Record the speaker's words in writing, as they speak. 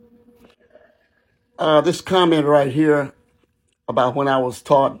This comment right here about when I was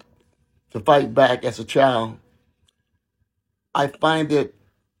taught to fight back as a child, I find it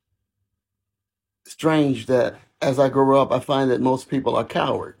strange that as I grow up, I find that most people are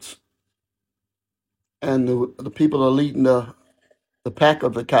cowards. And the people that are leading the pack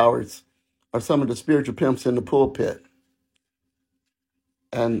of the cowards are some of the spiritual pimps in the pulpit.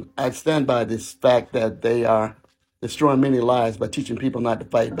 And I stand by this fact that they are destroying many lives by teaching people not to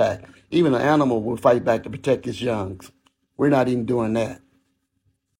fight back. Even an animal will fight back to protect its young. We're not even doing that.